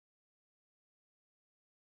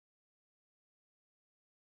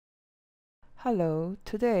Hello,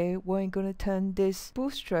 today we're going to turn this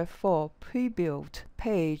Bootstrap 4 pre-built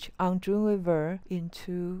page on Dreamweaver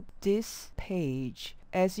into this page.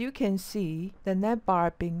 As you can see, the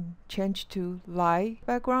navbar being changed to light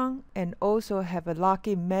background and also have a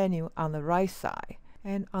login menu on the right side.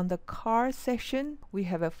 And on the card section, we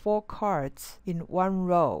have 4 cards in one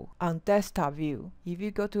row on desktop view. If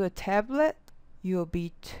you go to a tablet, you'll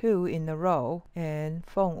be 2 in a row and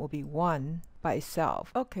phone will be 1 by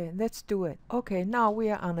itself. Okay, let's do it. Okay, now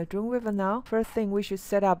we are on the Dreamweaver now. First thing, we should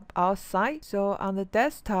set up our site. So on the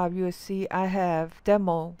desktop, you'll see I have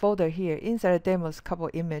demo folder here. Inside the demos,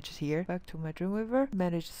 couple images here. Back to my Dreamweaver,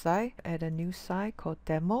 manage site, add a new site called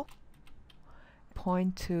demo.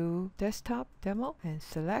 Point to desktop demo and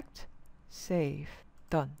select, save,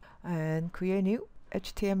 done. And create new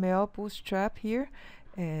HTML Bootstrap here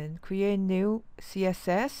and create new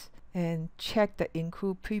CSS and check the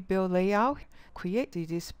include pre-built layout. Create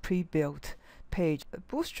this pre-built page.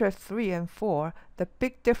 Bootstrap 3 and 4, the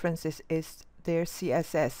big differences is their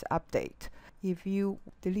CSS update. If you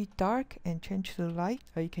delete dark and change to light,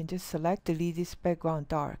 or you can just select delete this background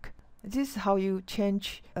dark. This is how you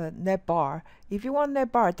change navbar. If you want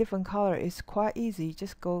navbar a different color, it's quite easy.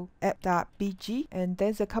 Just go app.bg and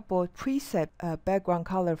there's a couple of preset background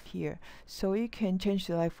color here. So you can change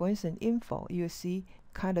to, like for instance, info. You see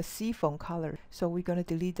kind of seafoam color. So we're going to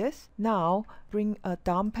delete this. Now bring a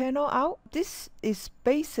DOM panel out. This is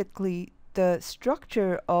basically the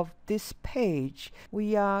structure of this page.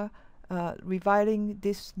 We are reviving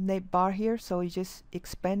this navbar here, so you just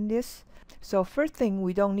expand this. So first thing,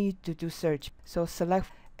 we don't need to do search. So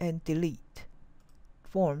select and delete.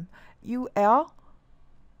 Form UL.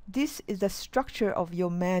 This is the structure of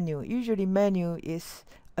your menu. Usually menu is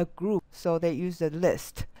a group, so they use the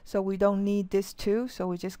list. So we don't need this too, so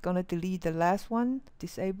we're just gonna delete the last one,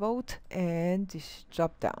 disabled, and this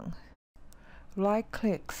drop down. Right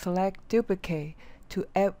click, select duplicate to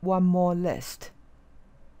add one more list.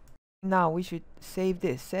 Now we should save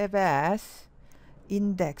this, save as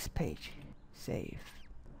index page, save.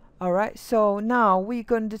 Alright, so now we're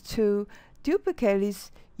going to duplicate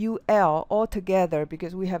this UL all together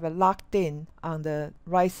because we have a locked in on the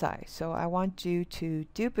right side. So I want you to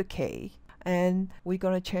duplicate and we're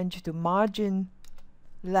going to change to margin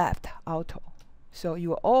left auto. So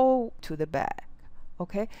you're all to the back.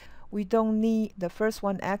 Okay, we don't need the first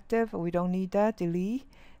one active, we don't need that, delete.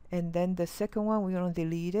 And then the second one, we're going to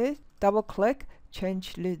delete it. Double click,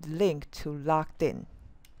 change the link to locked in.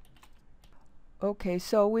 Okay,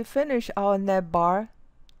 so we finished our navbar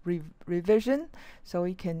revision, so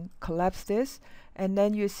we can collapse this. And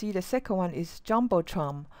then you see the second one is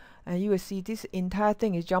Jumbotron. And you will see this entire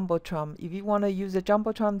thing is Jumbotron. If you want to use a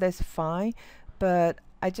Jumbotron, that's fine. But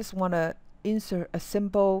I just want to insert a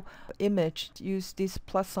simple image. Use this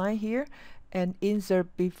plus sign here and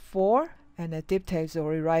insert before, and the div tag is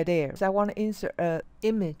already right there. So I want to insert an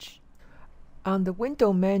image. On the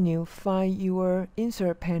window menu, find your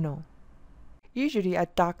insert panel. Usually I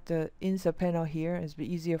dock the insert panel here. It's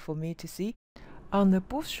easier for me to see. On the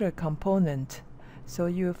Bootstrap component, so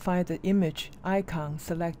you find the image icon,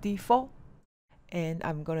 select default, and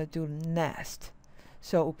I'm going to do nest.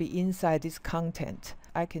 So it will be inside this content.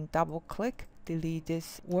 I can double click, delete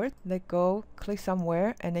this word, let go, click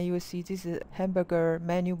somewhere, and then you will see this is hamburger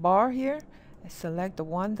menu bar here. Select the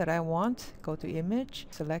one that I want, go to image,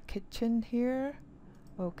 select kitchen here,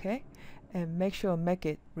 okay, and make sure make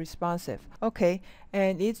it responsive. Okay,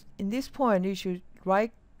 and it's in this point you should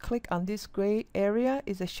right click on this gray area,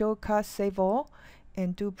 is a shortcut save all,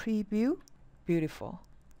 and do preview. Beautiful.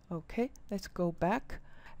 Okay, let's go back,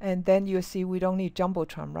 and then you see we don't need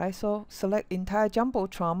Jumbotron, right? So select entire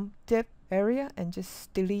Jumbotron div area and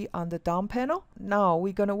just delete on the DOM panel. Now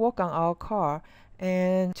we're going to work on our car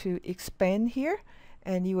and to expand here,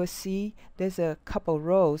 and you will see there's a couple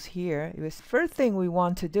rows here. First thing we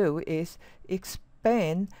want to do is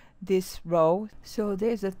expand this row. So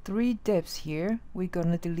there's a 3 divs here. We're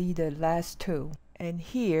going to delete the last 2, and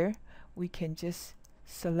here we can just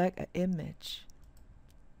select an image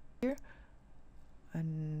here,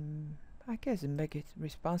 and I guess make it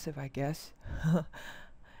responsive, I guess.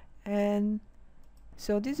 And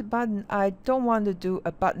so this button, I don't want to do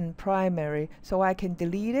a button primary, so I can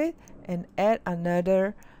delete it and add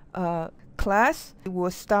another class. It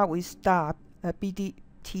will start with stop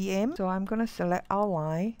BDTM. So I'm going to select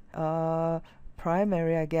outline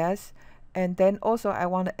primary, I guess, and then also I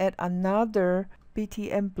want to add another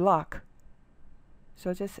BTM block.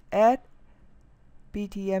 So just add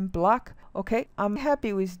BTM block. Okay, I'm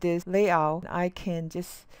happy with this layout. I can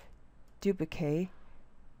just duplicate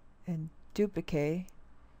and duplicate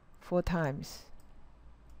 4 times.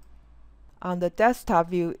 on the desktop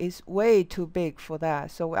view is way too big for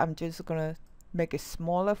that, so I'm just gonna make it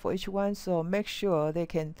smaller for each one, so make sure they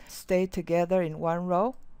can stay together in one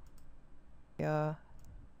row. Yeah,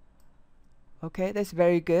 okay, that's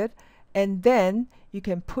very good. And then you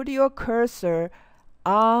can put your cursor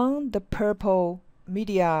on the purple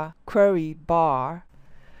media query bar.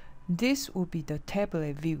 This will be the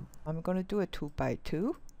tablet view. I'm gonna do a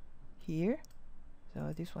 2x2 here,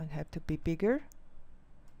 so this one have to be bigger.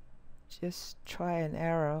 Just try an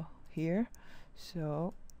arrow here.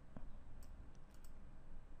 So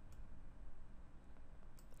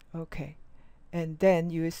okay, and then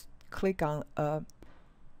you click on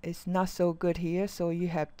it's not so good here, so you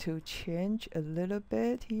have to change a little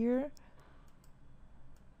bit here.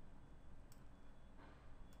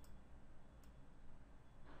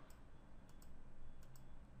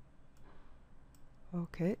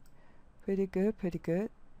 Okay, pretty good, pretty good,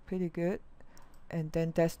 pretty good. And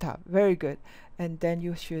then desktop, very good. And then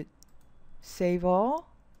you should save all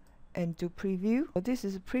and do preview. So this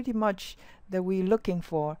is pretty much that we're looking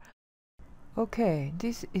for. Okay,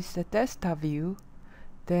 this is the desktop view,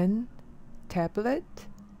 then tablet,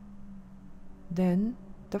 then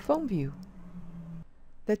the phone view.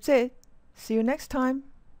 That's it. See you next time.